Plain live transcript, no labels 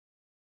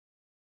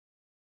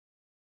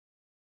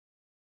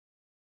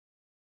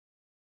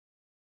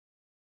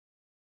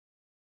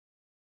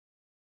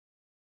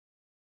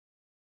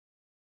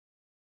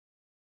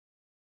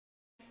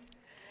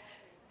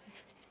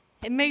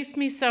It makes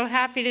me so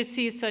happy to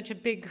see such a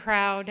big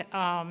crowd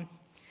come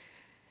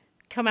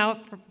out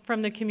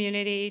from the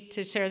community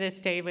to share this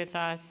day with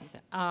us.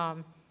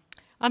 On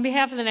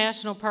behalf of the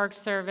National Park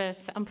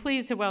Service, I'm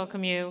pleased to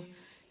welcome you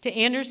to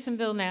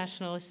Andersonville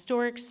National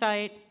Historic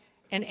Site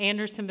and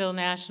Andersonville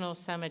National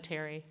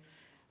Cemetery.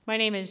 My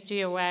name is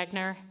Gia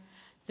Wagner.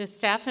 The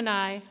staff and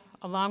I,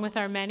 along with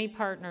our many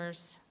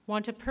partners,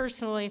 want to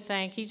personally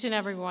thank each and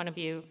every one of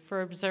you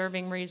for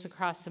observing Wreaths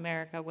Across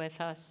America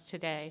with us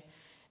today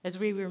as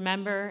we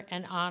remember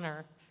and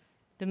honor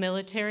the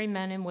military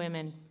men and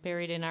women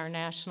buried in our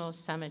national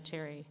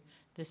cemetery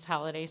this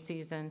holiday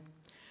season.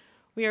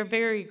 We are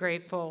very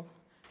grateful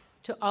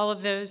to all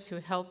of those who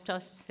helped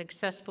us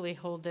successfully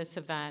hold this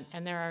event,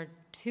 and there are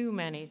too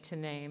many to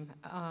name.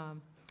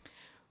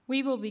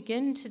 We will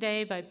begin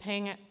today by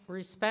paying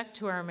respect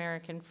to our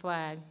American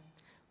flag.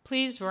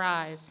 Please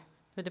rise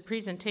for the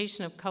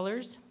presentation of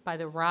colors by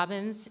the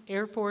Robins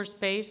Air Force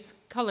Base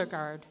Color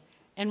Guard,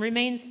 and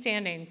remain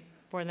standing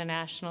for the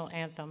national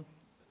anthem.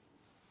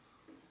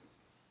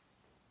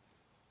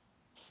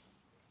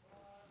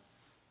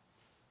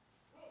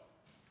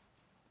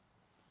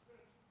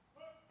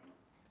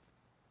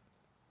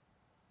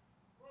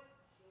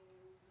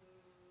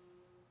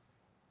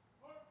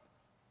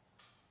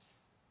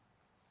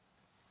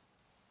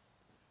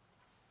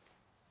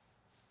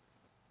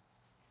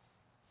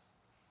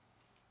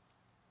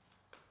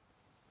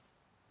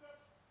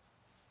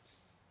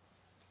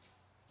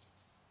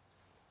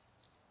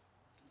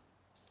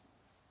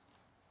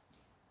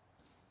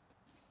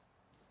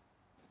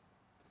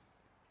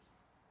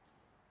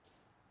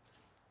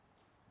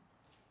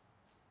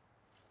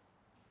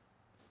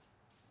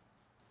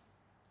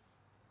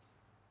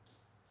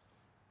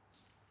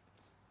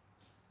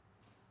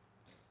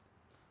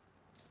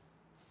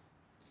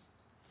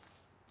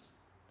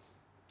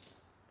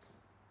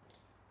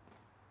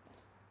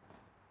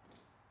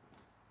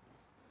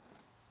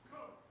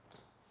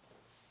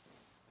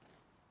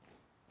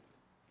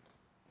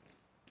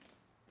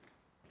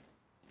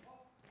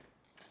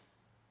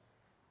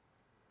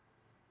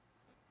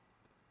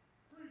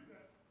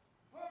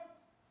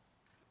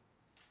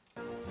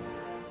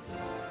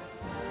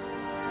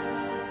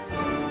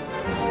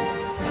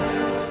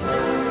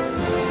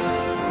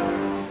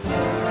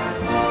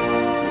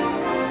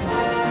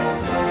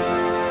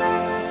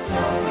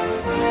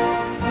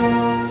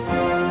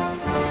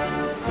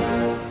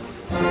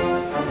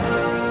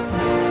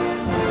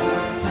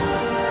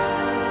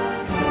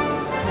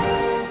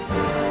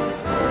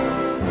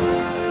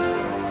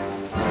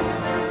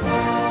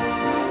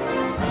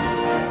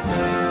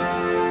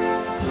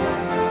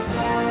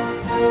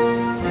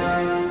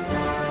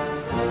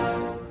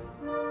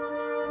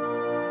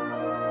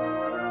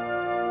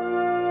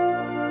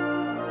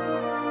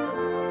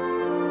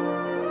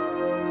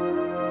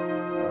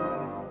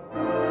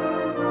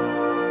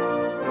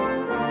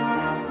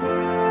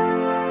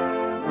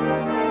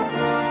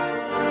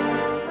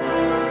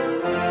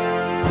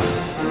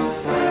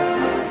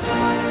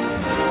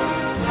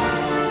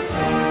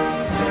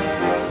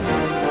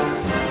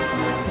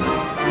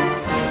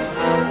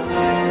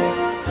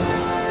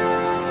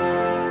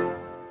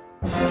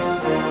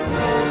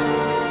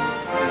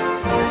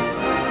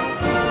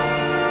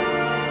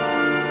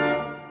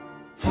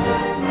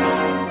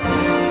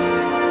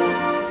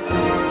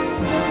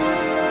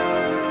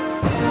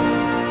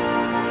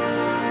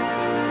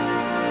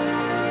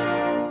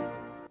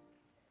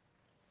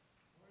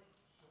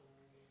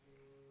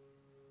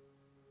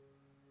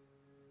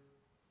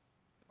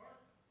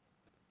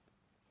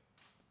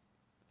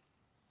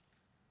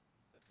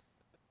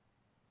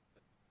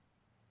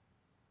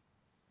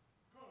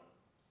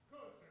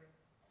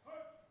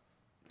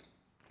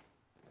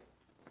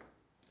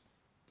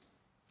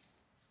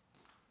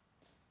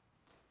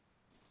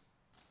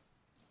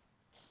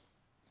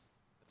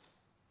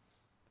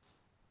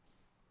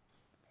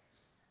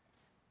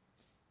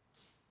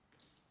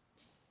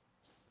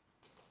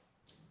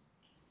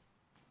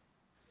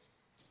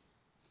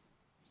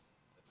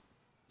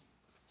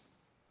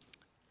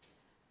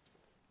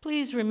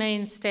 Please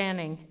remain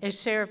standing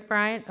as Sheriff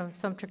Bryant of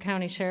Sumter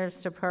County Sheriff's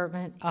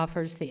Department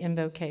offers the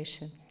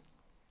invocation.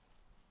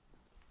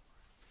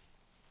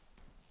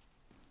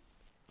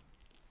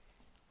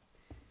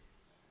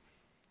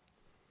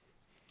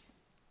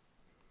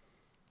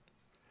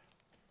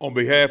 On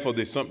behalf of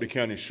the Sumter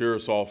County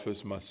Sheriff's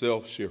Office,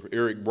 myself, Sheriff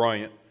Eric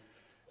Bryant,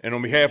 and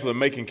on behalf of the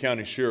Macon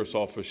County Sheriff's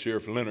Office,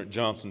 Sheriff Leonard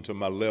Johnson to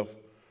my left,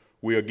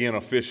 we again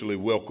officially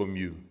welcome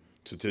you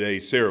to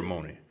today's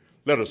ceremony.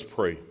 Let us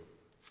pray.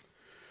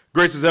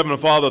 Gracious Heavenly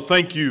Father,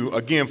 thank you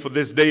again for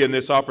this day and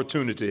this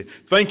opportunity.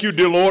 Thank you,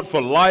 dear Lord, for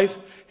life,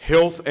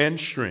 health, and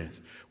strength.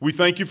 We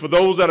thank you for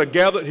those that are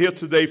gathered here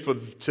today for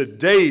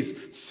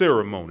today's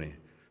ceremony.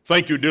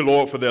 Thank you, dear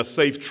Lord, for their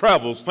safe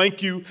travels.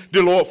 Thank you,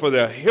 dear Lord, for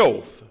their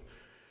health.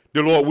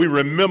 Dear Lord, we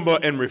remember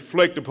and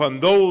reflect upon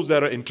those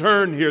that are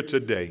interned here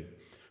today.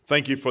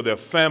 Thank you for their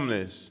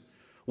families.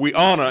 We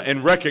honor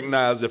and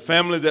recognize the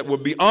families that will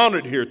be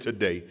honored here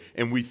today,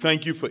 and we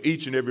thank you for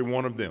each and every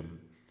one of them.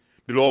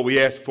 Dear Lord, we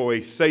ask for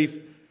a safe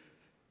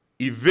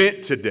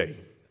event today,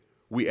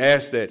 we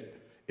ask that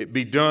it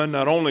be done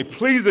not only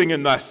pleasing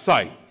in thy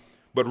sight,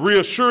 but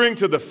reassuring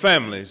to the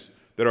families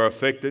that are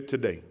affected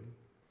today.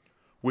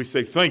 We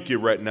say thank you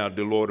right now,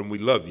 dear Lord, and we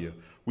love you.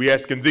 We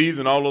ask in these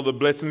and all of the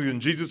blessings. In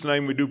Jesus'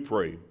 name we do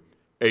pray.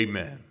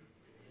 Amen.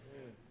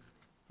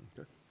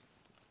 Okay.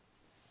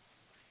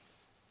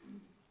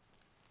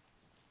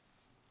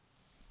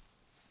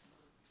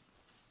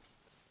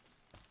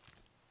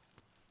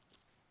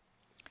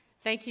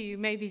 Thank you. You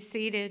may be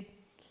seated.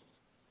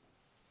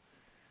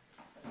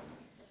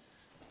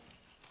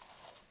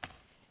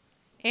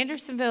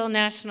 Andersonville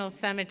National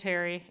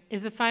Cemetery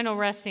is the final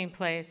resting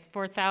place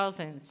for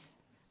thousands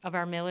of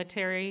our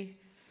military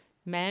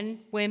men,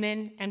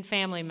 women, and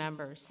family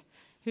members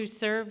who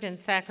served and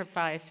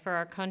sacrificed for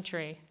our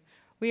country.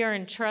 We are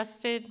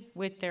entrusted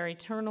with their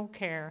eternal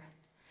care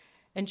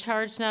and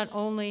charged not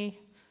only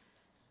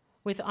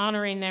with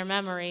honoring their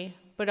memory,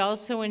 but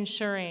also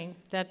ensuring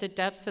that the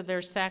depths of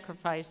their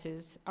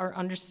sacrifices are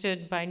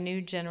understood by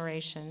new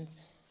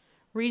generations.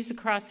 Wreaths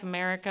across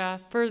America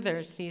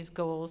furthers these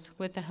goals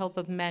with the help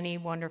of many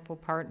wonderful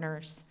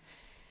partners.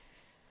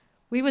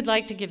 We would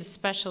like to give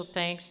special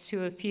thanks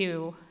to a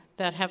few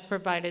that have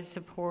provided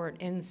support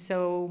in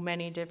so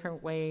many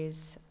different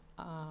ways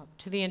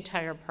to the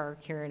entire park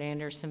here at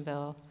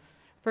Andersonville.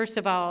 First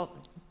of all,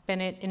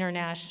 Bennett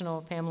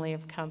International family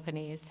of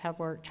companies have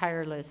worked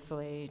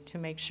tirelessly to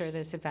make sure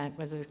this event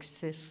was a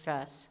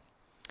success.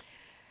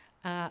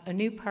 A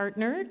new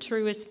partner,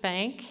 Truist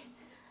Bank,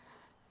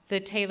 the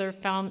Taylor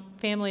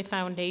Family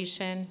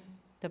Foundation,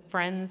 the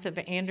Friends of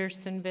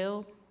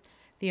Andersonville,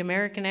 the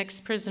American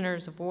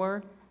Ex-Prisoners of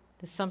War,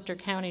 the Sumter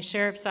County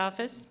Sheriff's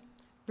Office,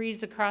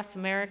 Wreaths Across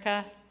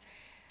America,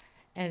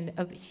 and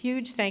a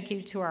huge thank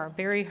you to our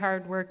very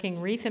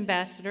hard-working wreath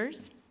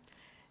ambassadors,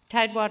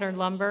 Tidewater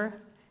Lumber,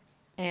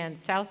 and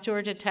South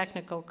Georgia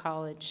Technical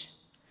College.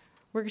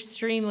 We're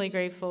extremely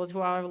grateful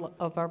to all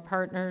of our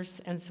partners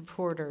and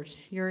supporters.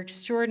 Your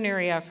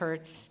extraordinary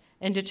efforts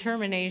and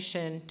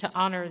determination to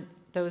honor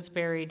those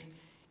buried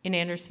in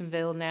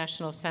Andersonville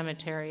National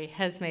Cemetery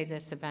has made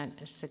this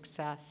event a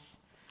success.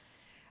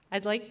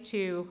 I'd like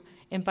to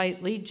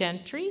invite Lee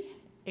Gentry,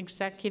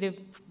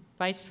 Executive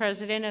Vice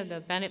President of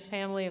the Bennett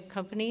family of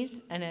companies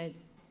and an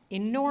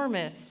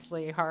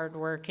enormously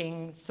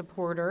hardworking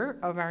supporter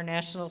of our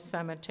National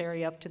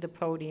Cemetery, up to the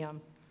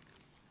podium.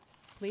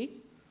 Lee?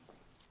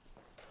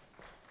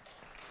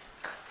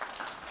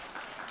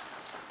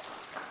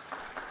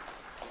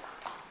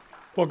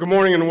 Well, good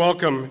morning and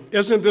welcome.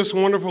 Isn't this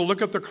wonderful?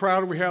 Look at the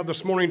crowd we have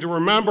this morning to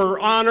remember,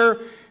 honor,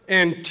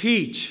 and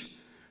teach.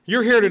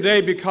 You're here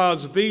today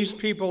because these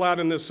people out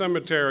in this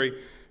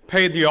cemetery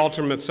paid the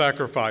ultimate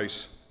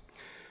sacrifice.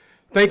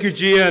 Thank you,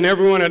 Gia, and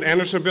everyone at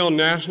Andersonville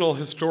National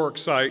Historic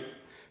Site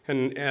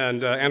and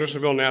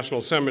Andersonville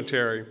National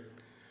Cemetery.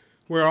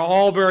 We are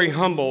all very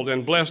humbled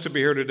and blessed to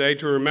be here today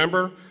to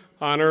remember,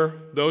 honor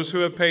those who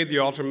have paid the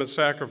ultimate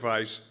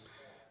sacrifice,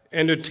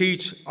 and to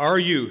teach our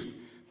youth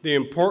the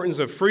importance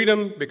of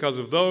freedom because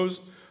of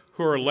those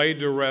who are laid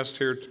to rest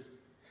here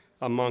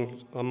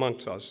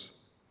amongst us.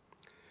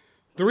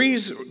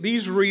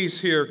 These wreaths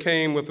here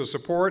came with the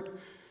support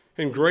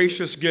and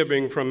gracious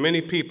giving from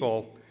many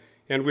people,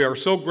 and we are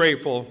so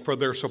grateful for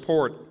their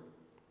support.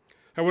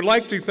 I would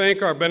like to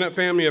thank our Bennett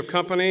family of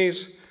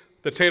companies,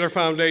 the Taylor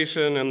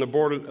Foundation, and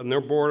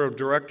their board of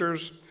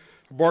directors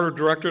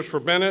for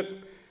Bennett,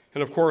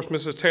 and of course,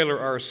 Mrs. Taylor,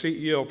 our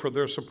CEO, for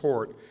their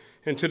support.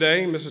 And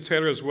today, Mrs.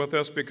 Taylor is with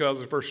us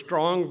because of her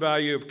strong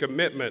value of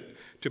commitment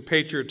to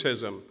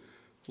patriotism,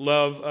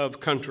 love of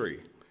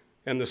country,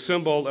 and the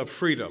symbol of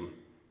freedom,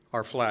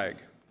 our flag.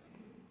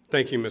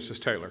 Thank you,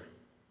 Mrs. Taylor.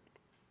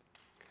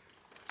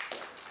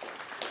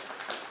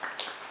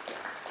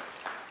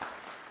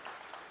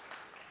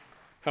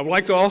 I would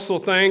like to also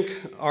thank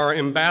our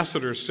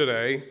ambassadors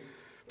today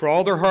for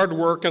all their hard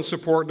work and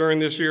support during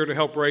this year to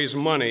help raise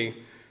money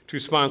to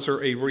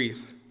sponsor a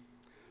wreath.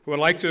 I would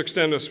like to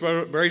extend a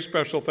very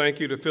special thank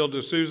you to Phil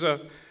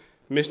D'Souza,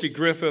 Misty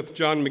Griffith,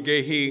 John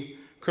McGahee,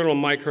 Colonel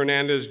Mike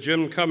Hernandez,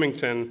 Jim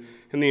Covington,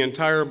 and the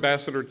entire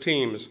ambassador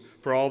teams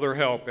for all their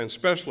help, and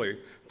especially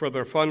for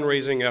their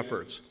fundraising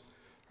efforts.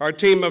 Our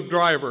team of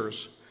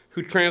drivers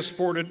who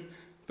transported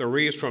the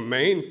wreaths from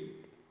Maine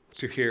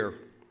to here,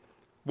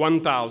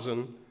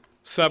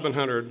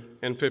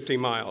 1,750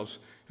 miles.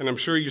 And I'm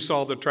sure you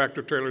saw the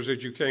tractor trailers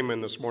as you came in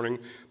this morning.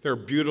 They're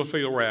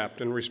beautifully wrapped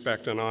in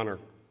respect and honor.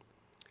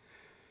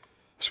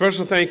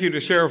 Special thank you to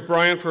Sheriff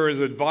Bryant for his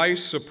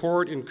advice,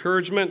 support,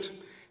 encouragement,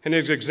 and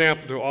his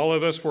example to all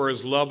of us for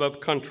his love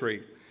of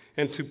country,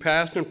 and to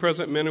past and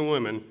present men and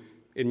women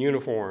in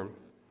uniform.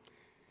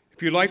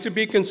 If you'd like to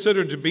be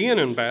considered to be an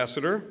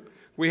ambassador,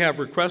 we have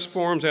request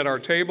forms at our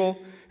table.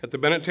 At the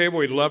Bennett table,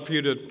 we'd love for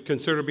you to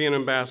consider being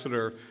an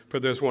ambassador for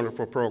this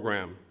wonderful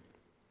program.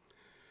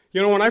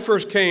 You know, when I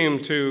first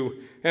came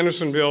to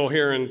Andersonville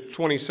here in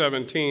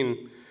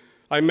 2017,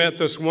 I met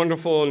this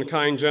wonderful and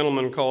kind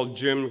gentleman called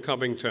Jim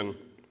Covington.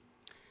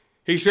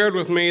 He shared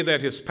with me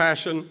that his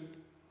passion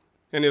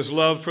and his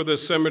love for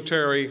this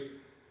cemetery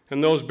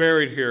and those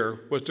buried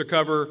here was to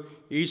cover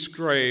each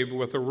grave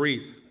with a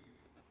wreath.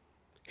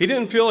 He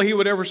didn't feel he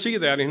would ever see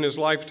that in his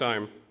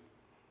lifetime.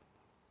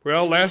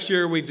 Well, last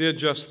year we did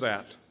just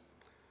that.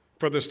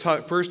 For the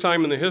first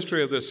time in the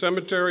history of this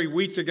cemetery,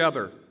 we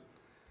together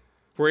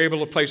were able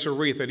to place a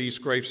wreath at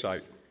each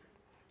gravesite.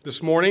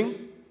 This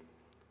morning,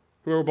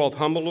 we were both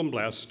humbled and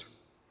blessed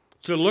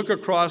to look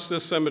across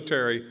this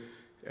cemetery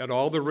at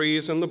all the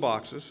wreaths in the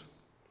boxes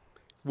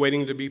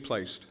waiting to be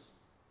placed.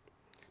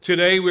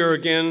 Today, we are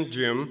again,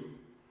 Jim,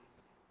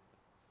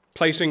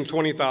 placing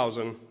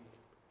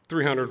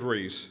 20,300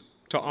 wreaths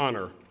to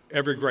honor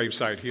every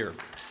gravesite here.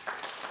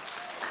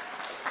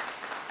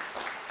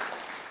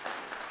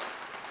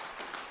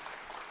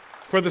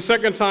 For the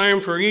second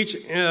time, for each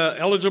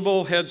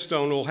eligible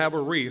headstone, we'll have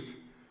a wreath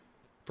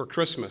for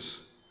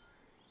Christmas.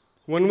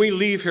 When we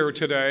leave here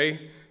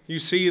today, you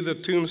see the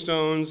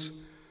tombstones,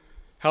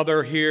 how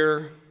they're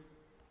here.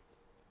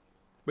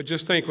 But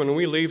just think, when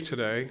we leave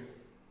today,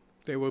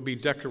 they will be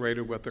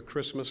decorated with a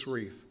Christmas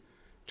wreath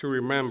to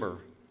remember,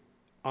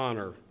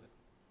 honor,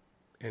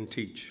 and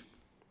teach.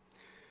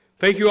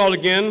 Thank you all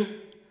again.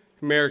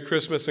 Merry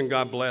Christmas and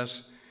God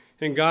bless.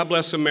 And God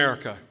bless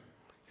America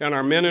and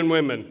our men and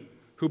women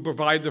who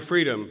provide the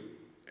freedom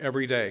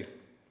every day.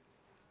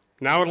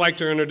 Now I'd like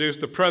to introduce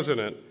the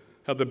president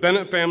of the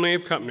Bennett family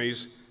of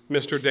companies,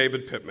 Mr.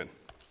 David Pittman.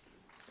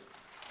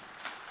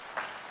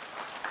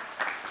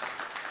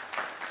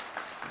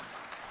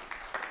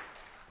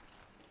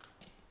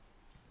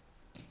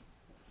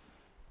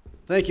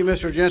 Thank you,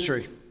 Mr.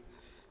 Gentry.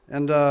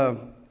 And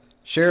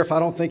Sheriff, I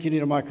don't think you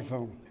need a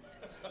microphone.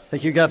 I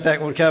think you got that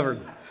one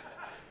covered.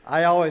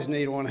 I always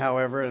need one,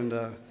 however, and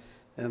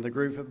the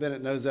group at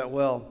Bennett knows that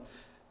well.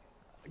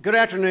 Good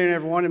afternoon,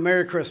 everyone, and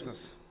Merry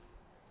Christmas.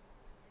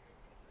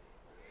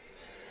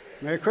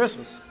 Merry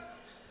Christmas.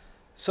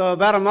 So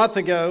about a month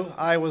ago,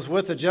 I was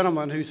with a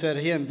gentleman who said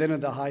he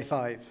invented the high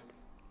five.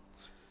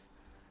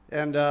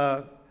 And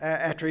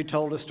after he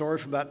told his story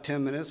for about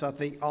 10 minutes, I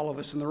think all of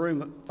us in the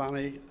room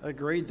finally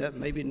agreed that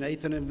maybe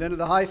Nathan invented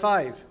the high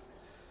five.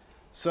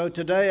 So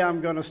today I'm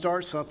going to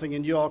start something,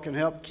 and you all can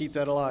help keep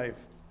that alive.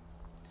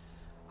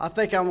 I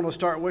think I'm going to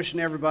start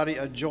wishing everybody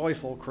a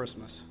joyful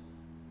Christmas.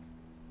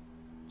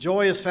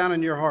 Joy is found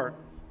in your heart.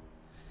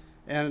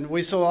 And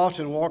we so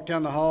often walk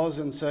down the halls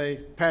and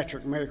say,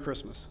 Patrick, Merry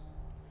Christmas.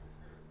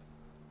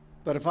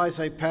 But if I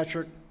say,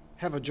 Patrick,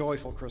 have a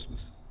joyful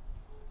Christmas.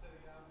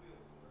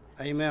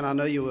 Amen, I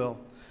know you will.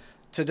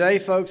 Today,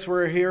 folks,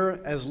 we're here,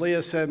 as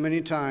Leah said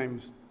many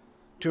times,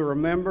 to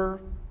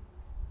remember,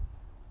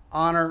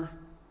 honor,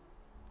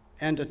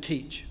 and to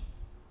teach.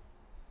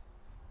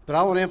 But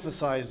I want to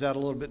emphasize that a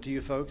little bit to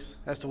you folks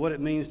as to what it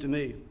means to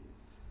me.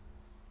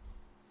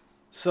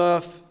 So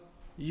if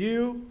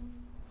you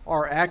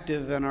are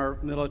active in our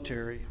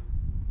military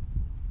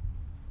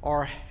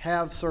or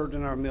have served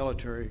in our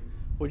military,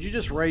 would you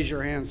just raise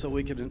your hand so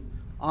we can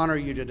honor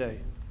you today?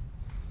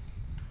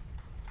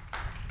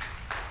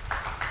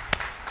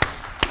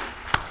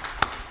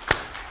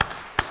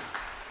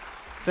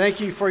 Thank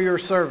you for your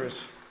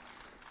service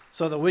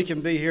so that we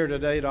can be here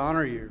today to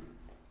honor you.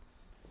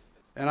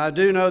 And I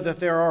do know that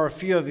there are a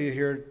few of you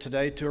here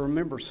today to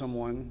remember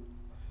someone.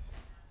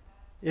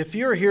 If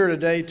you're here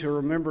today to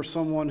remember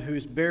someone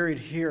who's buried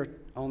here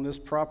on this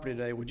property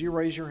today, would you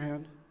raise your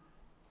hand?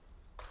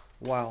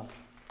 Wow.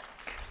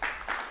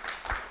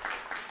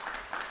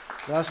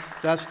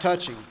 That's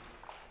touching.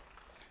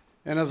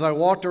 And as I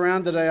walked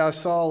around today, I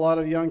saw a lot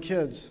of young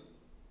kids.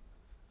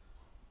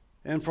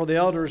 And for the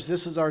elders,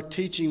 this is our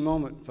teaching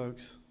moment,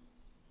 folks.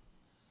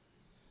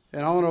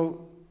 And I want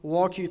to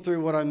walk you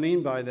through what I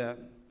mean by that.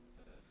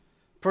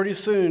 Pretty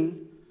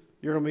soon,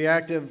 you're going to be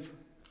active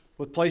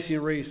with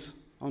placing wreaths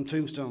on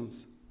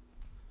tombstones.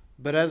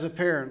 But as a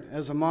parent,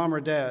 as a mom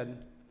or dad,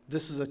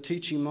 this is a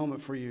teaching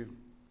moment for you.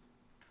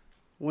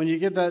 When you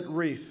get that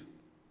wreath,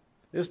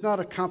 it's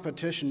not a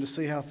competition to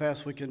see how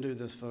fast we can do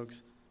this,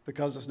 folks,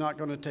 because it's not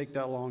going to take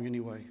that long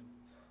anyway.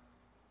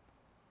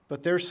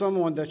 But there's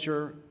someone that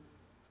you're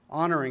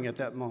honoring at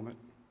that moment.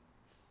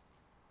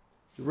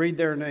 Read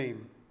their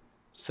name,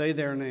 say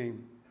their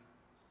name,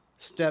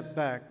 step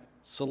back,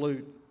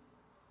 salute,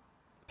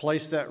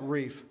 place that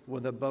wreath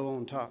with a bow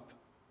on top.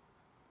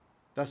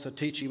 That's a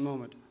teaching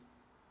moment.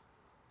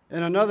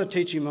 And another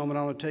teaching moment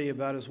I want to tell you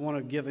about is one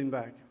of giving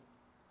back.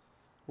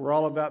 We're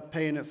all about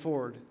paying it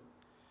forward.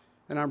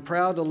 And I'm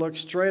proud to look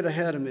straight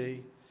ahead of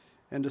me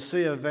and to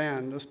see a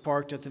van that's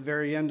parked at the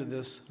very end of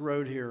this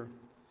road here.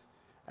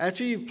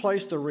 After you've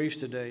placed the wreaths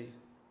today,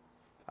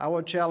 I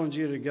would challenge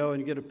you to go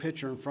and get a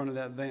picture in front of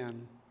that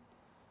van.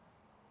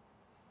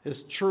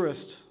 It's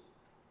Truist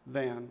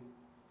van.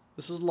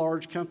 This is a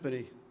large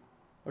company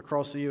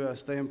across the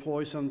U.S. They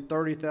employ some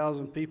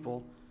 30,000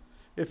 people.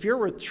 If you're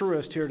with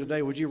Truist here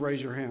today, would you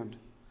raise your hand?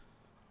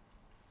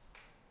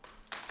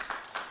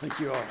 Thank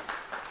you all.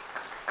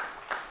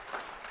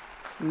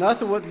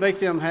 Nothing would make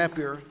them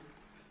happier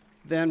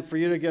than for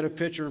you to get a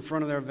picture in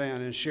front of their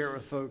van and share it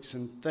with folks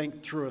and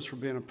thank Truist for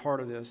being a part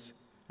of this.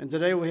 And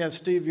today we have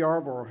Steve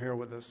Yarborough here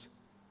with us.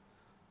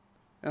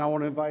 And I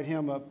want to invite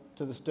him up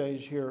to the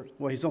stage here.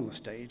 Well, he's on the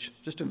stage.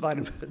 Just invite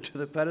him to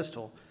the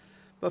pedestal.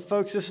 But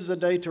folks, this is a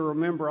day to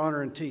remember,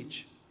 honor, and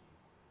teach.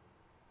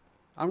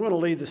 I'm going to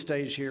lead the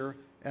stage here,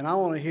 and I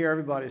want to hear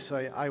everybody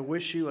say, I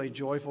wish you a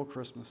joyful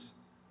Christmas.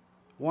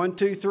 1,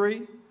 2,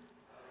 3.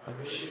 I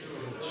wish you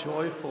a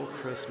joyful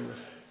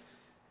Christmas.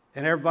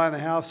 And everybody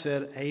in the house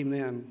said,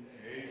 amen.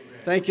 Amen.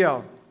 Thank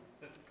y'all.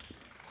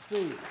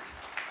 Steve.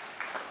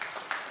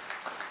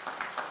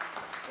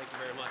 Thank you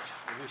very much.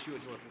 I wish you a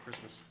joyful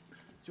Christmas.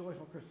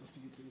 Joyful Christmas to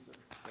you too, sir.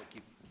 Thank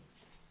you.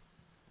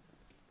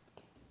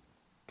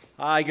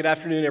 Hi, good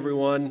afternoon,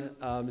 everyone.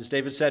 As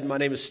David said, my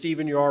name is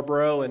Stephen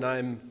Yarbrough, and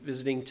I'm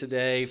visiting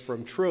today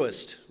from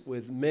Truist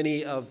with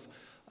many of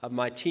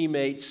my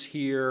teammates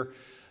here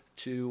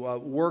to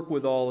work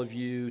with all of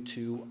you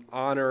to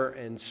honor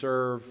and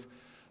serve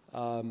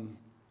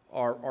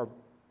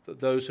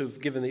those who've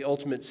given the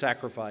ultimate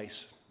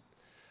sacrifice.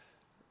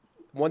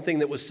 One thing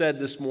that was said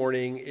this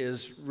morning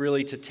is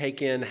really to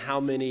take in how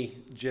many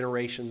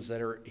generations that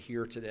are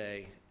here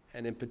today.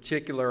 And in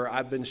particular,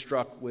 I've been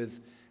struck with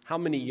how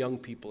many young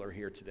people are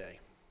here today.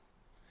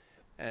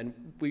 And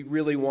we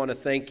really want to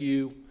thank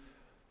you,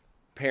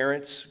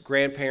 parents,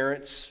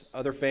 grandparents,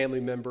 other family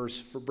members,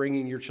 for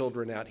bringing your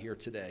children out here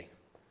today.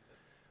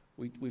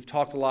 We've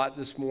talked a lot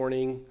this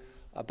morning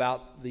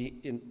about the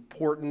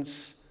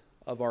importance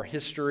of our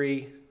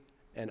history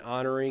and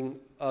honoring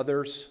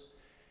others.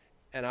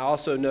 And I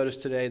also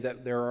noticed today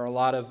that there are a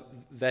lot of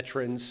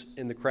veterans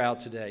in the crowd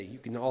today.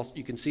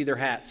 You can see their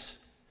hats.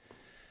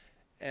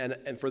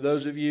 And for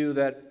those of you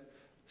that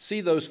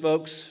see those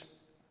folks,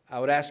 I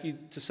would ask you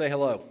to say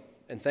hello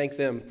and thank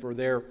them for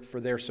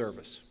their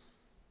service.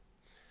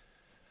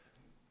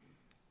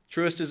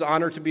 Truist is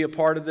honored to be a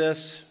part of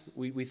this.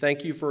 We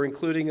thank you for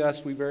including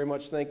us. We very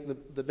much thank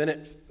the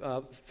Bennett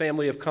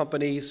family of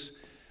companies,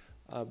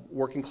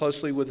 working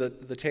closely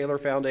with the Taylor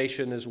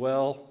Foundation as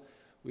well.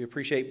 We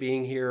appreciate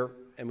being here,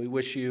 and we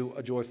wish you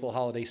a joyful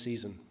holiday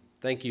season.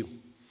 Thank you.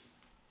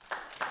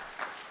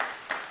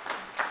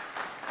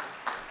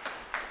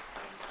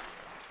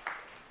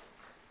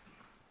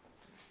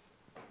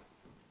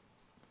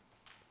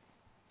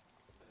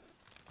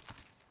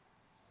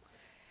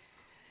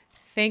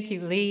 Thank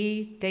you,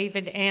 Lee,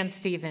 David, and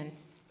Stephen.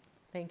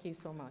 Thank you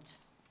so much.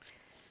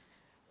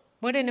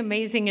 What an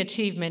amazing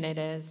achievement it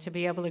is to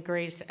be able to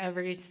grace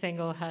every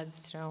single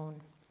headstone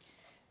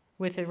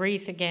with a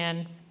wreath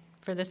again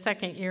for the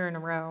second year in a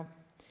row.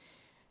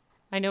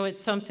 I know it's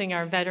something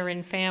our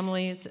veteran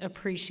families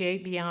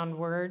appreciate beyond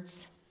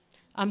words.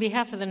 On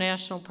behalf of the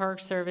National Park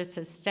Service,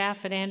 the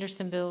staff at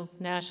Andersonville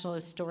National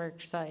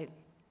Historic Site,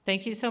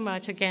 thank you so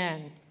much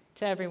again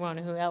to everyone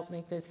who helped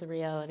make this a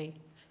reality.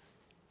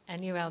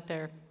 And you out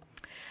there.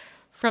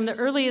 From the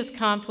earliest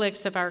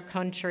conflicts of our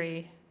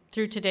country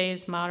through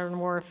today's modern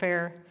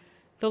warfare,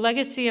 the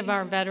legacy of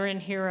our veteran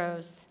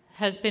heroes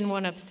has been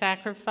one of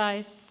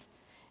sacrifice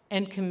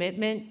and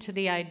commitment to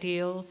the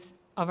ideals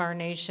of our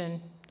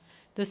nation.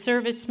 The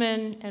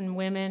servicemen and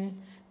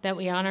women that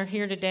we honor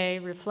here today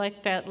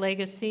reflect that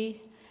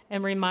legacy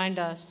and remind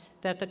us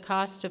that the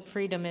cost of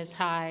freedom is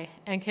high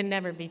and can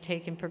never be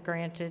taken for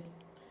granted.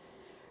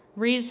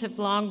 Wreaths have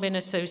long been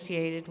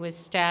associated with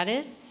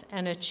status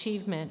and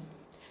achievement,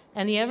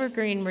 and the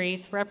evergreen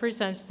wreath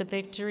represents the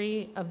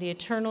victory of the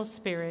eternal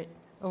spirit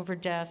over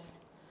death.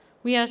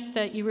 We ask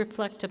that you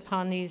reflect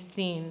upon these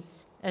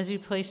themes as you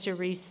place your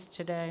wreaths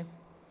today.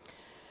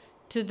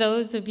 To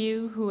those of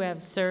you who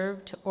have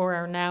served or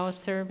are now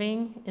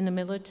serving in the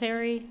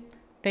military,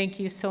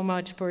 thank you so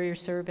much for your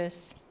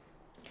service.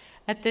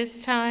 At this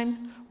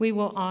time, we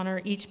will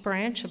honor each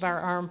branch of our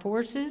armed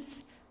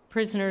forces,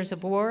 prisoners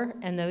of war,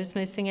 and those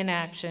missing in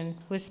action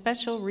with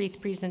special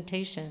wreath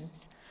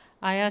presentations.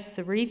 I ask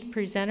the wreath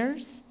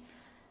presenters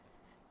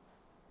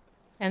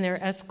and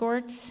their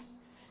escorts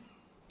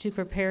to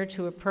prepare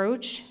to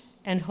approach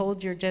and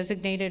hold your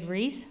designated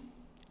wreath.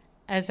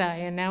 As I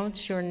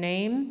announce your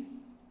name,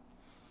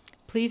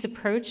 please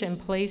approach and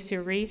place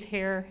your wreath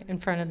here in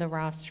front of the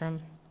rostrum.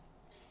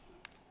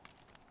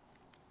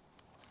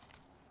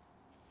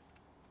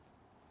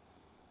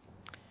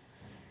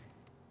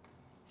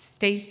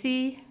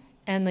 Stacy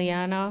and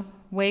Liana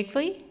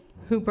Wakely,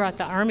 who brought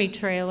the Army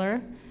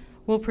trailer,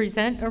 will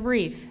present a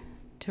wreath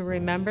to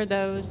remember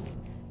those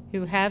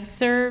who have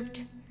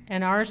served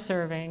and are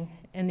serving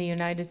in the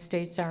United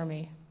States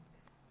Army.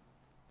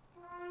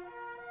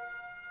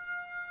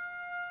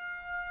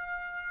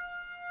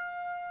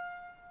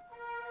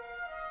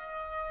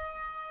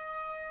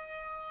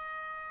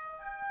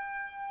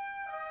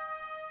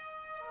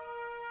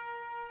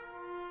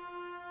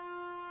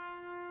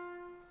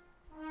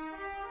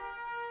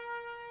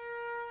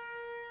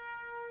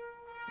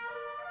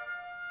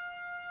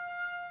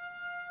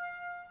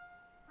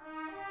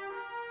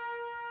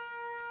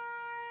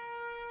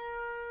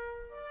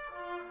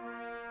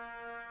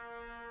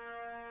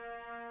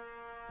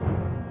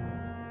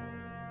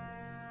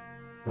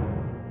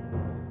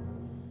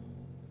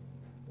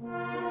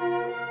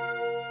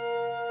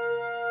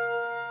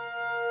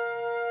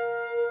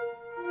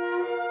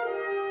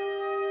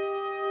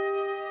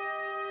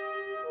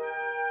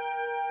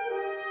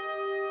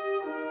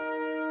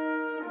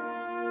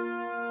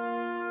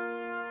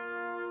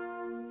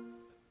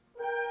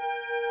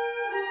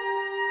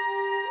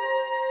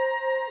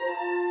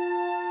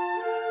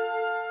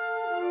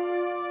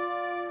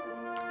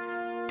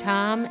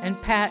 Tom and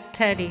Pat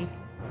Teddy,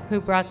 who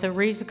brought the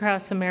Wreaths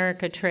Across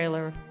America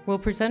trailer, will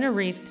present a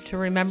wreath to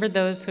remember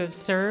those who have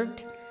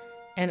served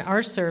and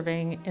are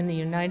serving in the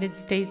United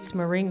States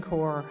Marine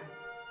Corps.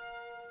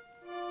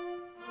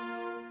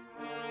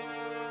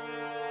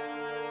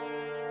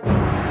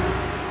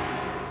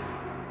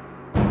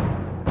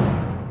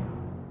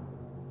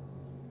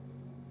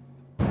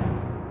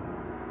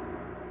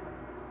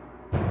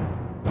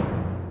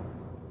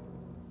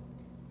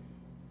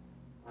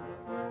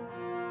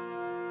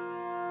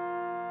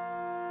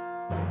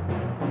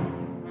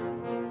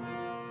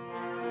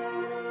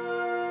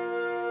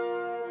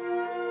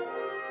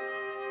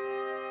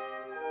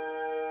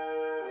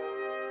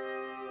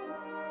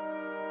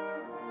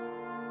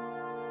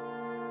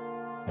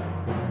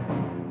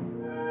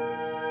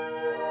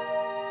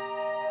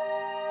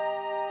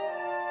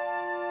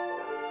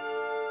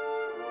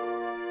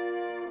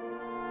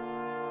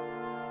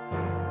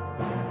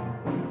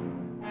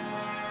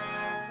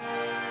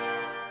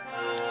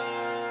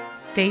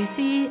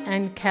 Stacy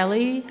and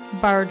Kelly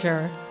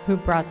Barger, who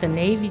brought the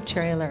Navy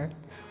trailer,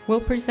 will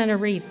present a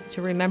wreath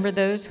to remember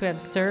those who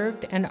have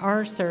served and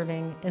are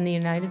serving in the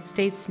United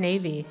States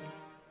Navy.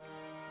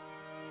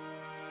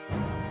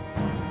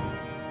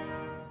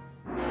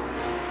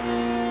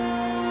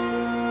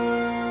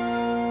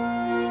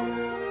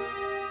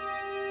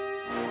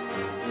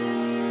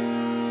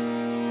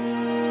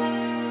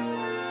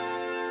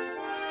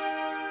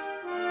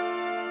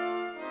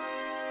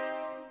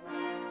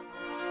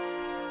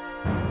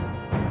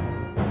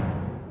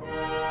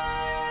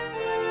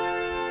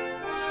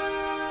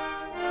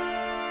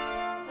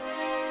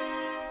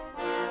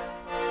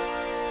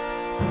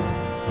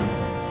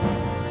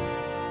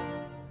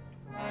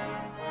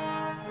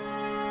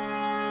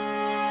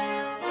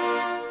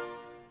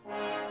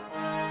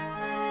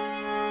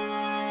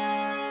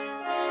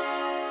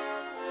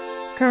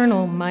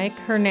 Colonel Mike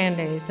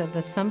Hernandez of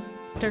the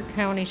Sumter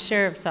County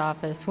Sheriff's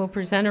Office will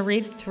present a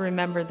wreath to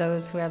remember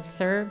those who have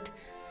served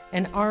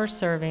and are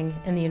serving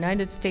in the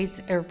United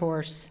States Air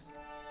Force.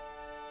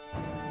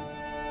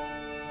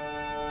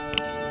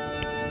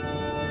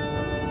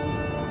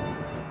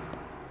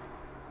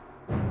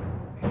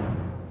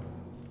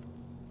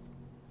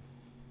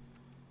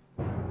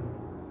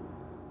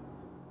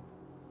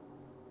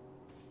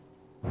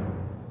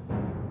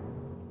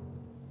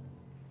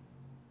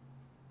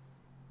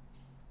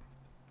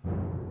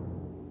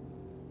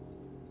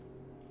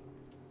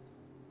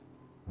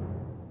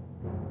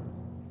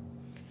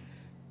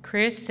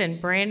 Chris and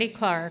Brandy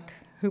Clark,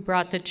 who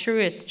brought the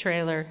Truist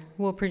trailer,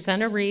 will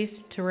present a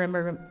wreath to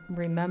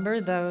remember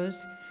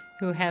those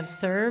who have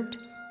served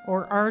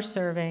or are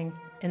serving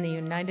in the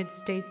United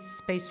States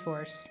Space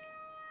Force.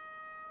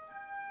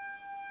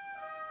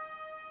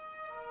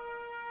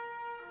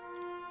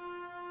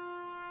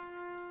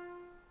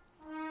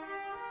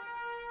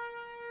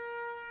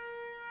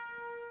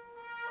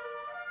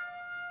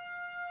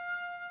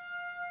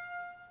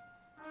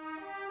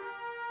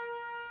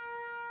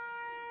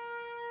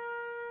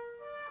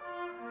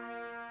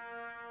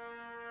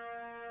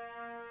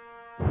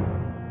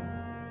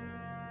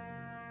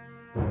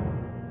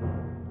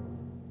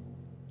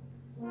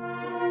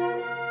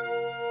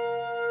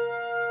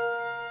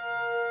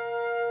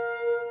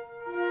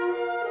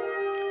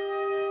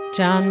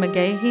 John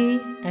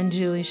McGahee and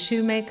Julie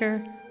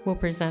Shoemaker will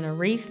present a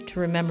wreath to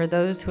remember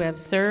those who have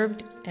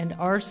served and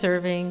are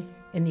serving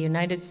in the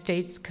United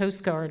States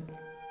Coast Guard.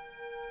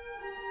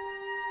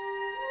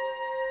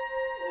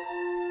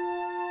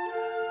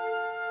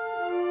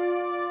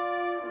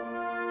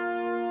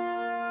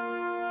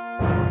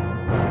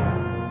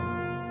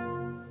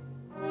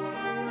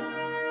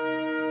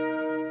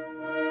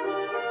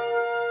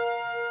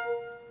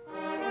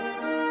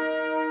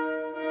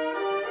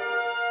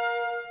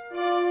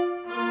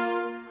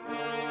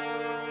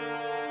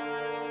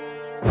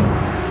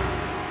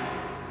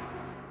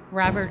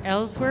 Robert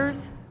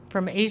Ellsworth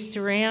from Ace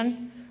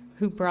Duran,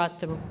 who brought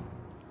the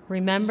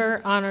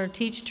Remember, Honor,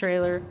 Teach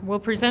trailer, will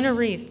present a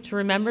wreath to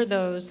remember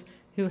those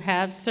who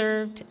have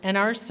served and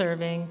are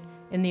serving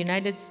in the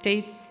United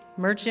States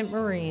Merchant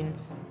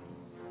Marines.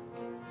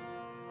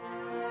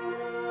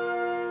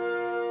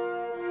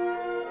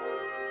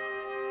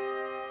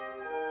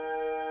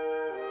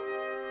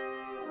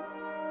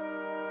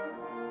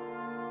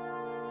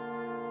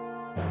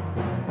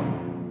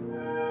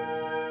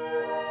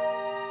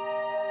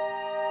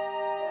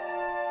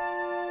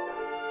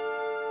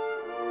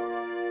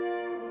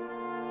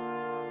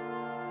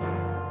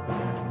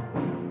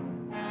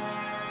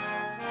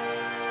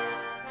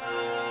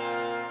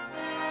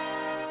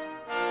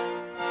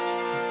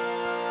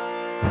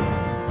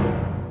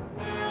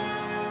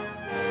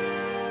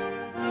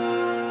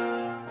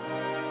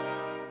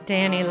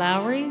 Danny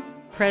Lowry,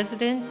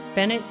 President,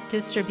 Bennett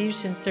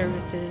Distribution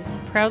Services,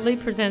 proudly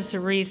presents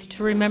a wreath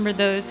to remember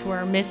those who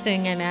are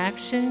missing in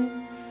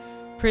action,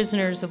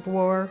 prisoners of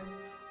war,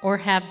 or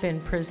have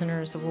been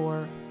prisoners of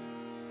war.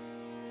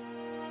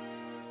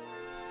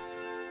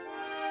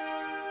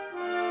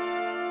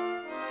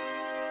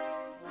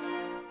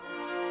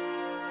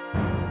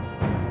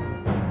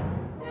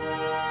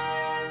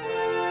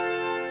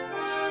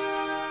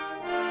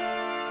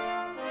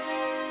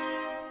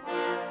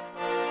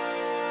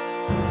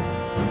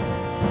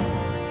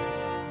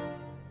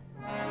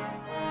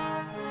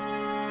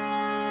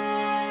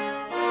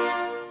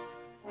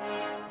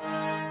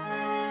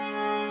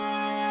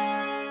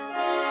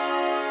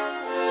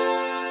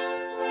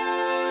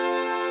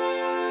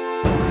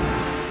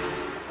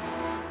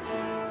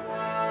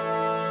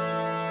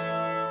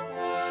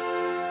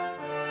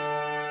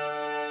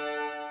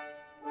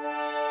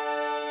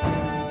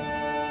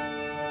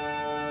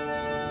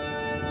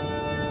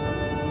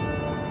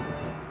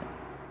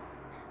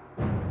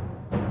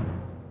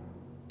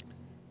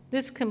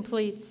 This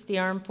completes the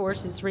Armed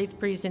Forces Wreath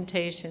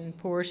presentation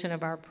portion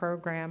of our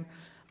program.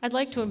 I'd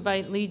like to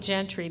invite Lee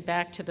Gentry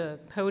back to the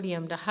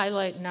podium to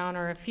highlight and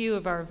honor a few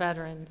of our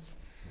veterans.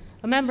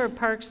 A member of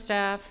Park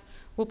staff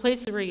will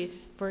place a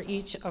wreath for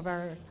each of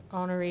our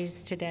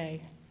honorees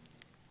today.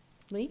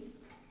 Lee?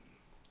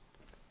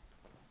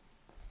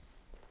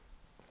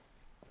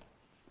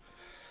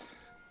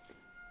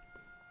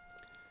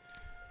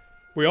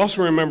 We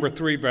also remember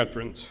 3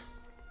 veterans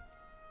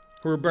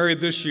who were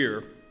buried this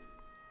year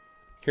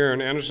here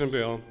in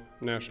Andersonville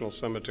National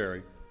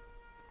Cemetery.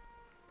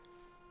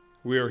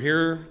 We are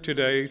here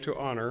today to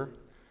honor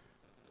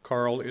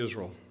Carl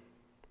Israel.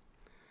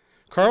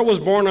 Carl was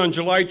born on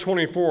July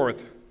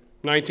 24th,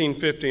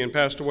 1950, and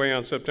passed away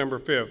on September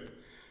 5th,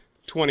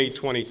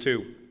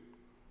 2022.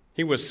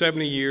 He was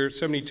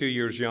 72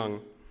 years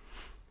young.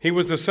 He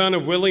was the son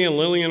of Willie and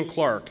Lillian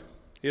Clark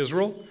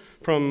Israel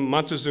from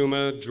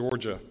Montezuma,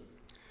 Georgia.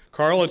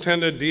 Carl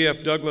attended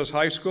D.F. Douglas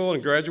High School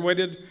and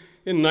graduated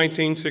in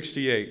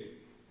 1968.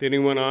 Then he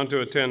went on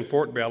to attend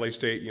Fort Valley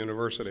State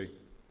University.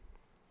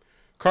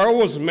 Carl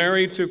was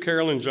married to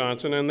Carolyn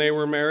Johnson, and they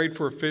were married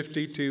for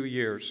 52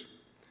 years.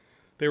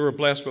 They were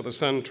blessed with a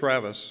son,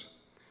 Travis.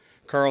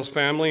 Carl's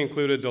family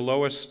included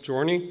Delois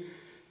Jorney,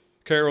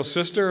 Carol's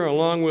sister,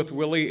 along with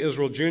Willie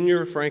Israel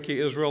Jr.,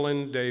 Frankie Israel,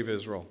 and Dave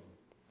Israel.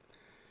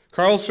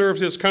 Carl served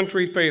his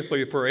country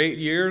faithfully for 8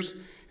 years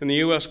in the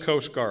U.S.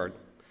 Coast Guard.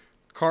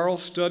 Carl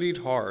studied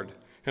hard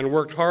and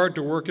worked hard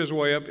to work his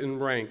way up in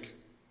rank,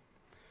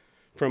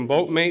 from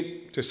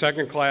boatmate to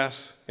second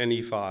class and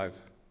E5.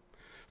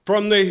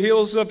 From the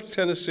hills of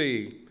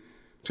Tennessee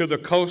to the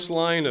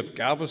coastline of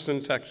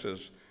Galveston,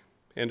 Texas,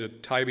 and to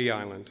Tybee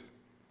Island.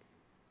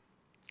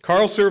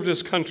 Carl served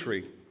his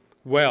country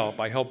well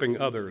by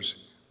helping others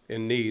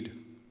in need.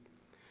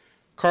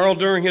 Carl,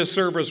 during his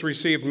service,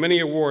 received many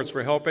awards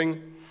for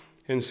helping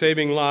and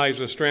saving lives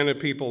of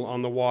stranded people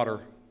on the water,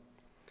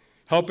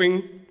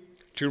 helping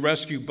to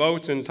rescue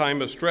boats in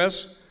time of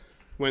stress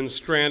when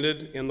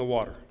stranded in the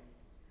water.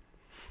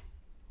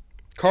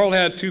 Carl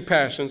had 2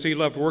 passions. He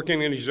loved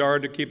working in his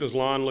yard to keep his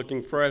lawn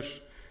looking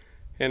fresh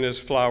and his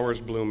flowers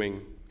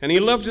blooming. And he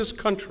loved his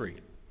country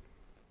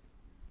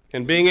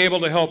and being able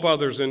to help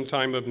others in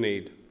time of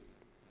need.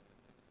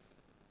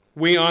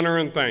 We honor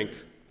and thank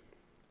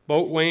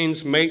Boat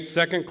Wayne's mate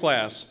second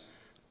class,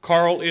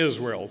 Carl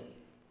Israel,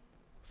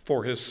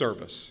 for his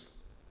service.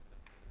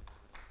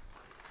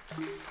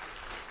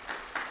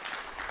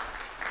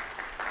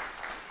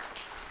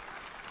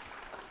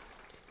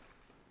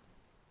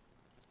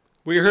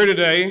 We are here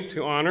today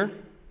to honor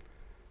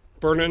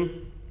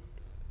Vernon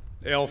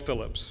L.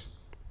 Phillips.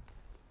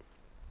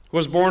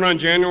 Was born on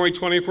January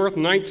 24th,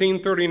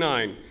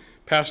 1939,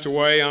 passed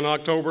away on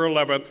October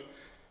 11th,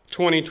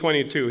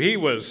 2022. He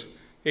was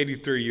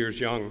 83 years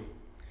young.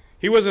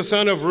 He was the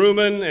son of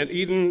Reuben and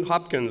Eden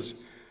Hopkins.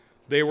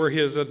 They were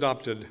his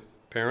adopted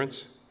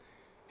parents.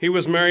 He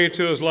was married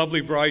to his lovely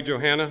bride,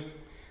 Johanna.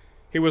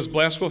 He was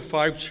blessed with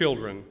 5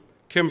 children,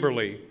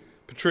 Kimberly,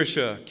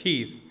 Patricia,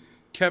 Keith,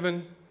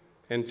 Kevin,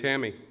 and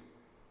Tammy.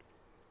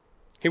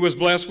 He was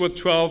blessed with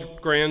 12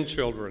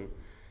 grandchildren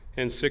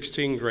and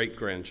 16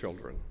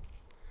 great-grandchildren.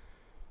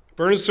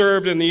 Vernon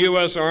served in the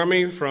U.S.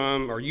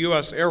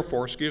 U.S. Air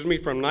Force,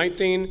 from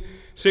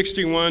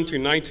 1961 to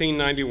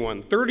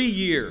 1991, 30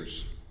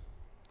 years.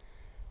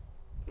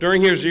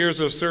 During his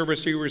years of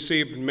service, he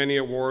received many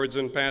awards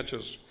and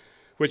patches,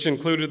 which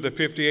included the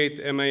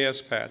 58th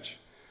MAS patch,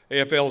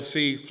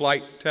 AFLC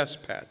flight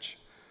test patch,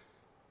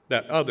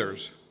 that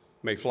others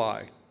may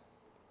fly.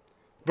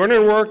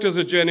 Vernon worked as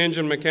a jet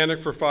engine mechanic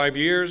for 5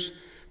 years,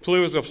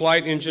 flew as a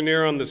flight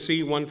engineer on the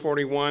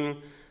C-141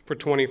 for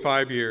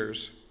 25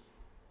 years,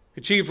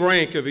 achieved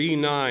rank of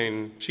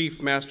E9,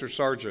 Chief Master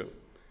Sergeant,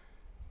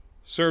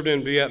 served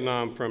in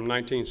Vietnam from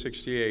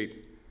 1968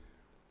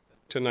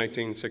 to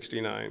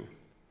 1969.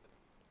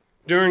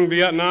 During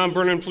Vietnam,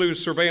 Vernon flew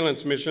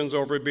surveillance missions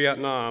over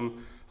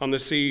Vietnam on the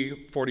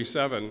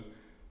C-47,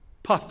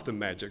 Puff the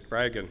Magic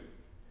Dragon.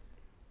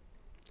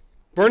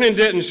 Vernon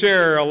didn't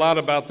share a lot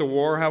about the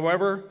war,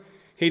 however.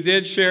 He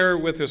did share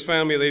with his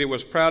family that he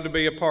was proud to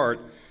be a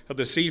part of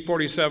the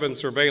C-47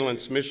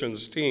 surveillance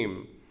missions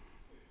team.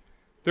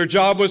 Their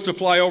job was to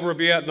fly over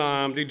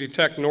Vietnam to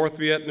detect North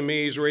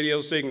Vietnamese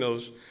radio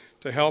signals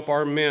to help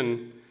our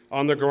men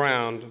on the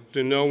ground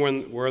to know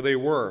where they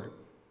were.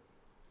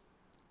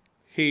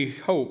 He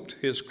hoped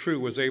his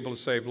crew was able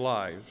to save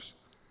lives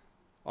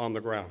on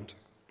the ground.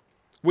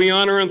 We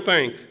honor and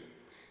thank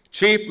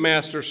Chief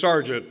Master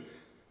Sergeant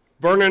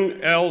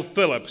Vernon L.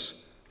 Phillips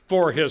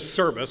for his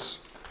service.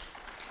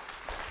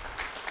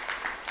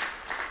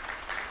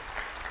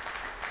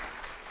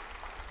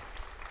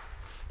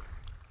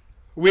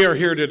 We are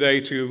here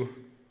today to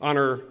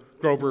honor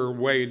Grover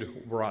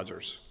Wade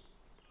Rogers.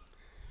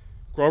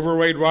 Grover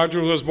Wade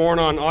Rogers was born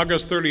on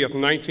August 30th,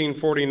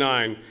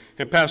 1949,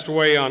 and passed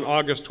away on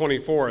August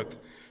 24th,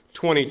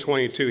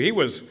 2022. He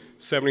was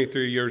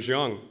 73 years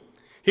young.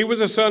 He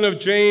was a son of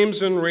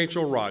James and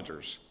Rachel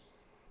Rogers.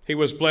 He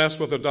was blessed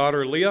with a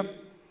daughter, Leah,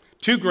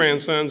 2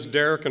 grandsons,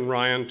 Derek and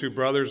Ryan, 2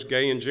 brothers,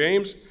 Gay and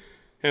James,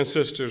 and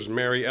sisters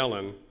Mary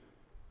Ellen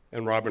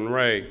and Robin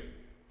Ray.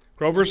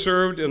 Grover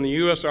served in the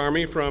U.S.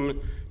 Army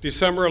from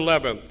December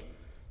 11th,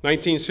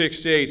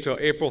 1968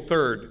 to April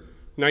 3rd,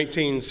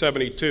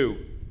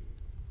 1972.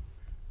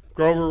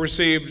 Grover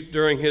received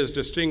during his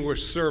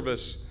Distinguished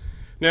Service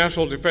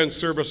National Defense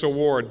Service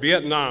Award,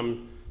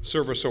 Vietnam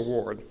Service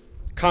Award,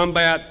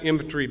 Combat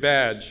Infantry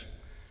Badge,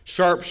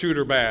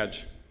 Sharpshooter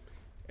Badge,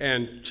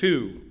 and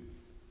 2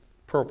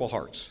 Purple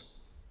Hearts.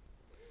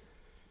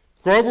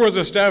 Grover was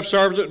a staff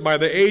sergeant by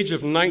the age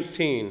of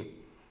 19,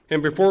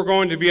 and before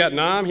going to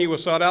Vietnam, he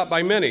was sought out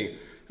by many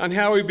on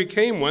how he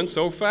became one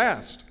so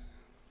fast.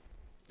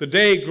 The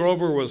day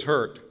Grover was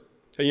hurt,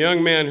 a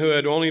young man who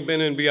had only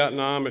been in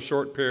Vietnam a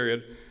short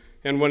period,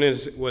 and when he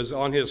was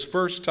on his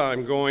first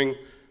time going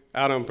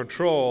out on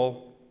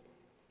patrol,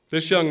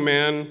 this young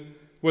man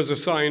was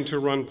assigned to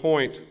run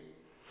point.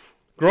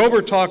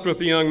 Grover talked with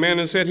the young man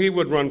and said he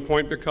would run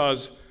point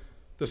because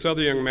this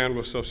other young man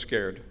was so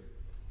scared.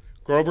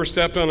 Grover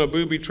stepped on a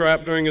booby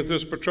trap during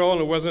this patrol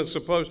and wasn't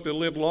supposed to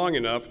live long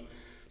enough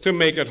to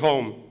make it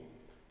home.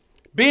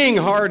 Being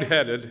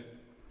hard-headed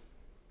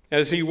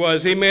as he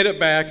was, he made it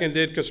back and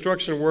did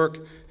construction work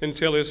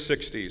until his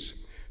 60s.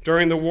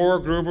 During the war,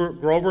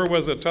 Grover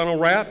was a tunnel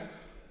rat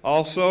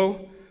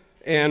also,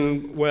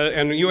 and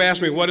you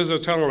asked me, what is a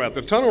tunnel rat?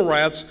 The tunnel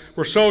rats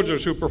were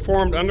soldiers who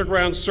performed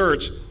underground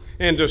search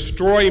and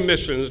destroy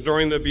missions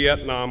during the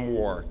Vietnam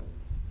War.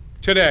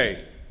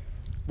 Today,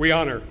 we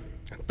honor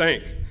and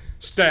thank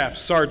Staff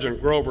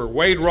Sergeant Grover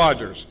Wade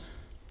Rogers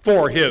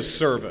for his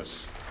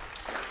service.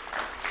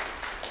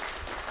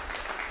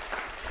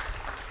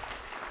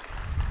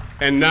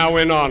 And now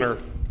in honor,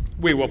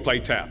 we will play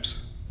taps.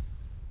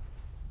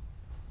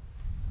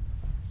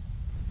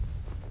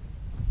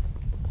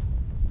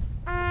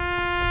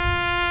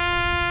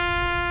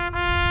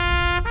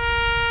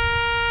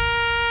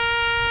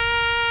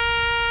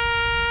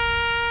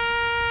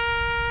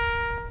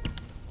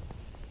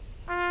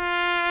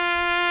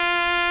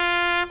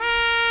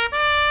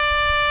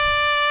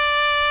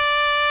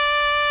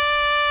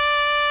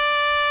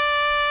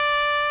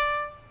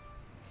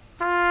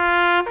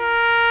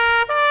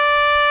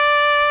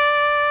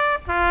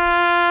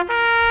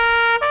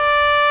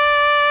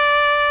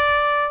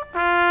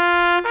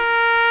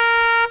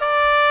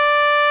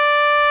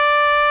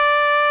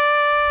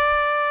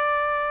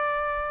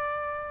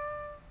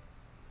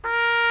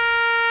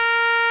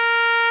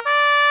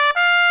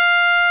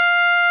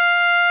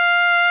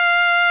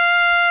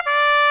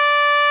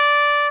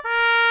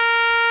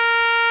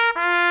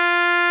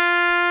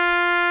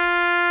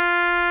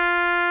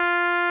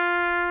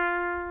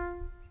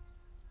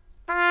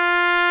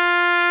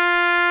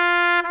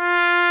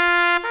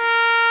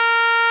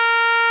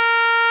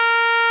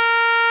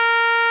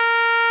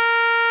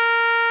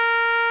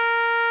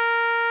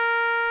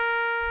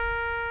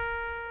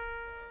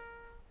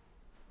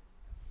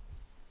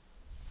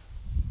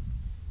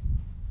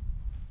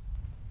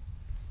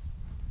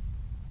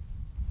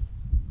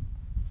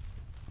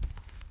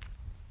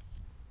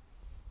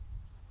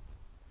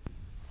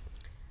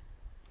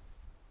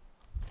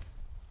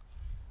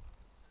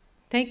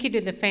 Thank you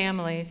to the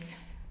families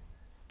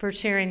for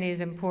sharing these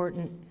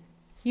important,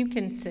 you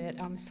can sit,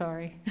 I'm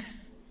sorry.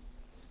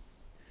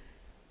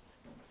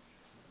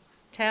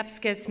 Taps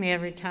gets me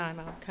every time.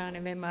 I'm kind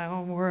of in my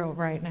own world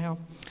right now.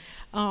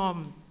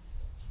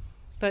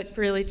 But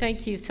really,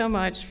 thank you so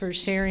much for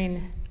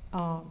sharing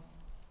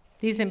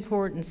these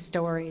important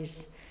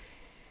stories.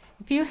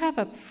 If you have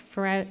a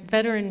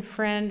veteran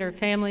friend or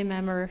family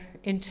member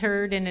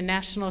interred in a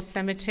national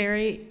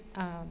cemetery,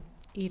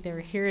 either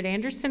here at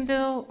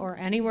Andersonville or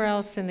anywhere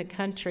else in the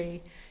country,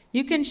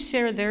 you can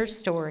share their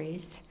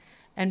stories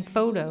and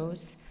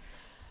photos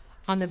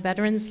on the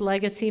Veterans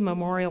Legacy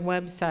Memorial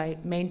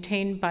website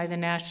maintained by the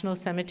National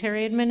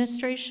Cemetery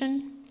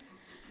Administration.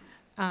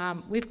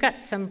 We've got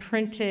some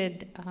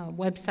printed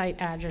website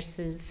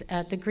addresses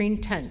at the green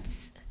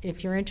tents.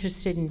 If you're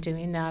interested in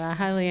doing that, I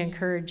highly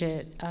encourage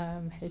it.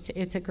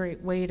 It's a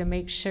great way to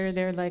make sure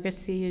their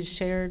legacy is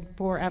shared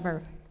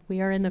forever. We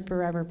are in the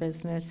forever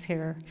business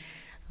here.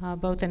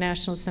 Both the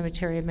National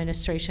Cemetery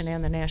Administration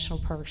and the National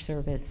Park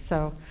Service.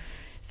 So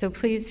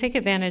please take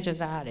advantage of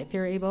that if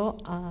you're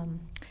able.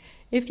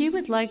 If you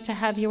would like to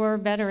have your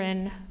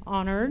veteran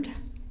honored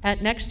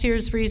at next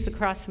year's Wreaths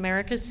Across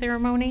America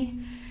ceremony,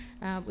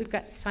 we've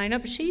got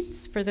sign-up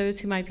sheets for those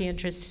who might be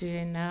interested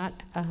in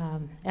that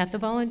at the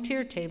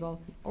volunteer table,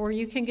 or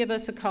you can give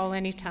us a call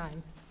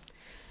anytime.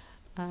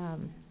 I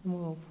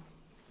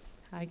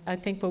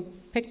think we'll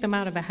pick them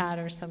out of a hat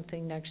or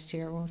something next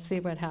year. We'll see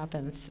what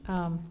happens.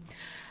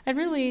 I'd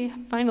really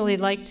finally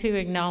like to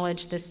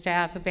acknowledge the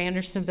staff of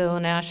Andersonville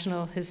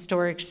National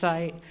Historic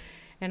Site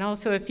and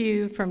also a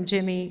few from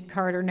Jimmy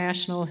Carter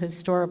National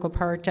Historical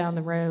Park down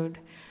the road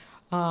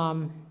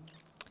for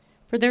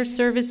their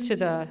service to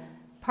the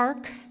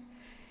park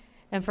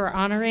and for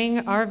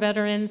honoring our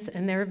veterans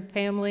and their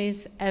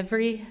families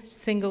every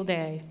single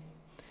day.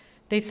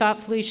 They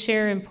thoughtfully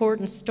share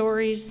important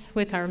stories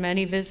with our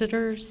many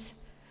visitors,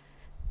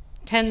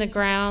 tend the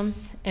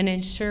grounds, and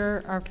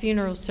ensure our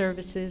funeral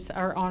services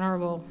are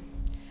honorable.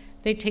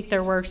 They take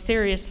their work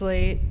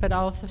seriously, but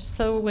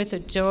also with a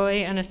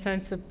joy and a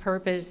sense of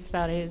purpose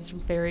that is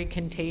very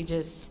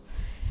contagious.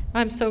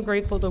 I'm so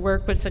grateful to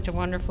work with such a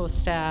wonderful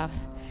staff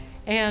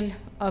and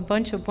a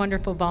bunch of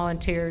wonderful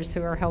volunteers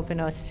who are helping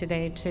us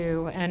today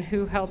too, and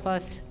who help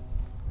us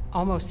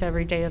almost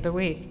every day of the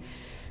week.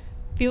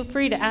 Feel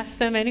free to ask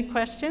them any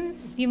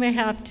questions you may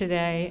have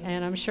today,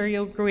 and I'm sure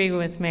you'll agree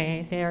with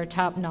me. They are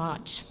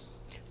top-notch.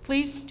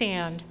 Please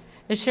stand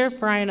as Sheriff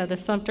Bryant of the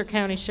Sumter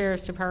County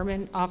Sheriff's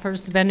Department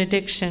offers the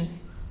benediction.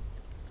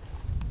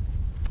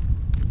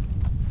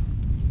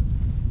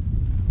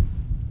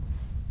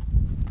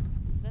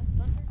 Is that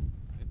thunder?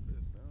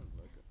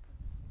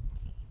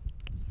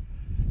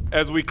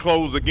 As we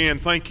close again,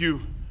 thank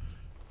you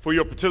for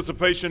your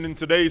participation in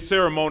today's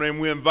ceremony, and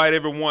we invite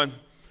everyone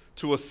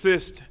to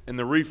assist in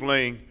the wreath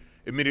laying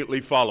immediately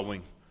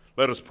following.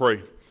 Let us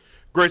pray.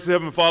 Gracious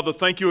Heavenly Father,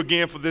 thank you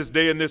again for this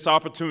day and this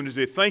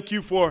opportunity. Thank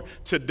you for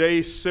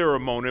today's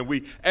ceremony. And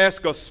we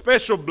ask a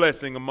special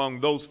blessing among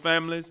those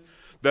families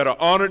that are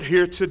honored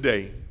here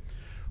today.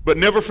 But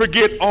never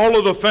forget all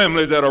of the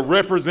families that are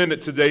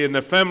represented today and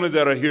the families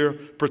that are here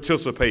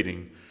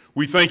participating.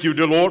 We thank you,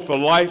 dear Lord, for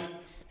life,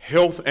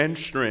 health, and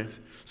strength,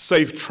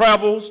 safe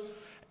travels,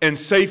 and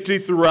safety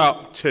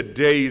throughout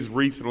today's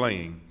wreath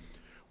laying.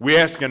 We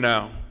ask you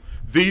now,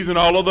 these and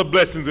all other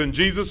blessings in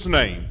Jesus'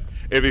 name.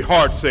 Every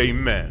heart say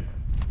amen.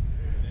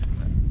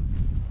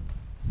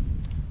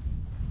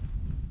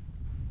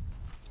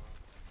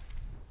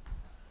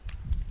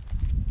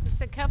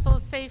 Just a couple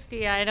of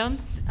safety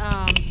items.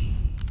 I'd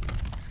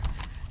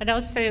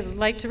also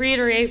like to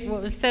reiterate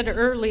what was said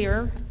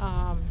earlier.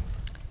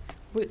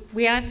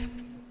 We ask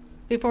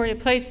before you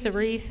place the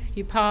wreath,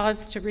 you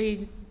pause to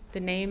read the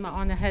name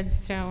on the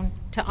headstone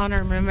to honor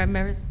and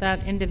remember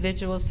that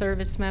individual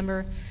service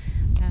member.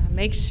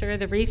 Make sure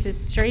the wreath is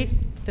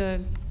straight,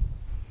 the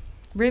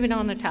ribbon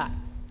on the top.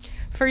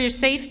 For your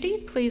safety,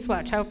 please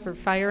watch out for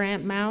fire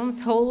ant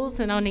mounds, holes,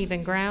 and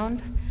uneven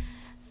ground.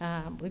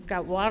 We've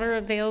got water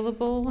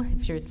available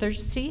if you're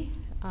thirsty.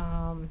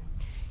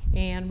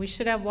 And we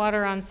should have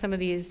water on some of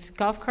these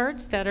golf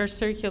carts that are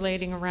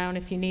circulating around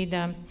if you need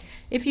them.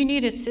 If you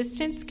need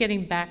assistance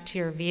getting back to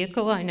your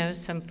vehicle, I know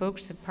some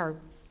folks have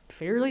parked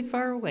fairly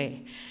far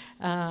away.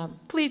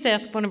 Please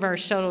ask one of our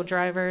shuttle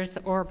drivers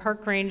or a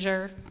park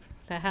ranger,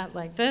 the hat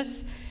like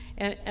this,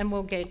 and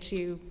we'll get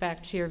you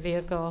back to your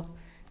vehicle.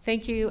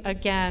 Thank you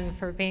again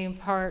for being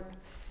part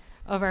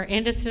of our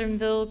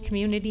Andersonville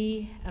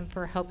community and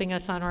for helping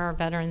us honor our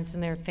veterans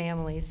and their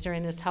families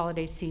during this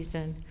holiday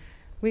season.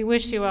 We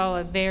wish you all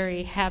a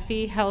very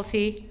happy,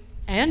 healthy,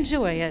 and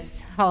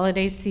joyous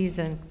holiday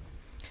season.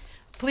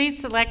 Please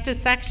select a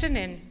section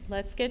and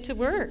let's get to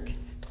work.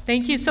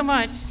 Thank you so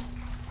much.